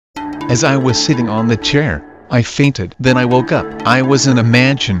As I was sitting on the chair, I fainted. Then I woke up. I was in a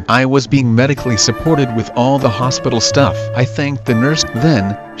mansion. I was being medically supported with all the hospital stuff. I thanked the nurse.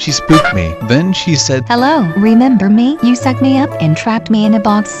 Then, she spooked me. Then she said, "Hello, remember me? You sucked me up and trapped me in a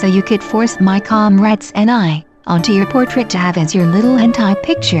box so you could force my comrades and I onto your portrait to have as your little hentai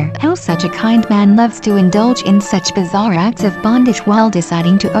picture. How such a kind man loves to indulge in such bizarre acts of bondage while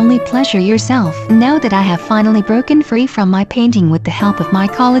deciding to only pleasure yourself. Now that I have finally broken free from my painting with the help of my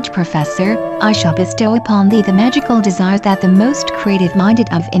college professor, I shall bestow upon thee the magical desires that the most creative-minded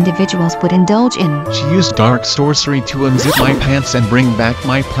of individuals would indulge in." She used dark sorcery to unzip my pants and bring back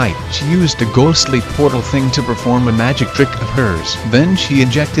my pipe. She used a ghostly portal thing to perform a magic trick of hers. Then she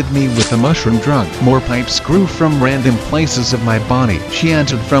injected me with a mushroom drug. More pipes grew from random places of my body. She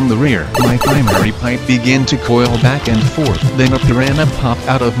entered from the rear. My primary pipe began to coil back and forth. Then a piranha popped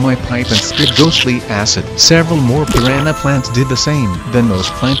out of my pipe and spit ghostly acid. Several more piranha plants did the same. Then those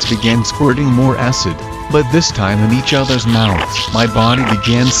plants began squirting more acid, but this time in each other's mouths. My body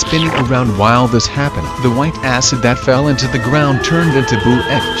began spinning around while this happened. The white acid that fell into the ground turned into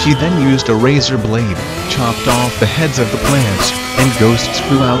booette. She then used a razor blade, chopped off the heads of the plants, and ghosts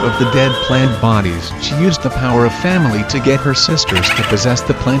flew out of the dead plant bodies. She used the power of family to get her sisters to possess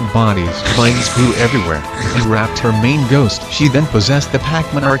the plant bodies. Vines grew everywhere, and wrapped her main ghost. She then possessed the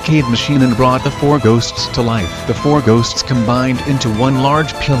Pac-Man arcade machine and brought the 4 ghosts to life. The 4 ghosts combined into one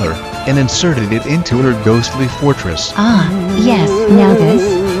large pillar, and inserted it into her ghostly fortress. Ah, yes, now this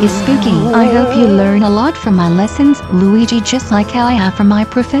is spooky. I hope you learn a lot from my lessons, Luigi, just like how I have from my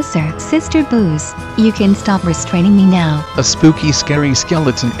professor. Sister Booze, you can stop restraining me now. A spooky, scary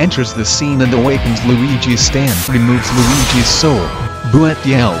skeleton enters the scene and awakens Luigi's stand. Removes Luigi's soul. Booette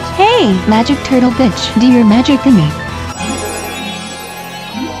yelled, "Hey, magic turtle bitch, do your magic thingy."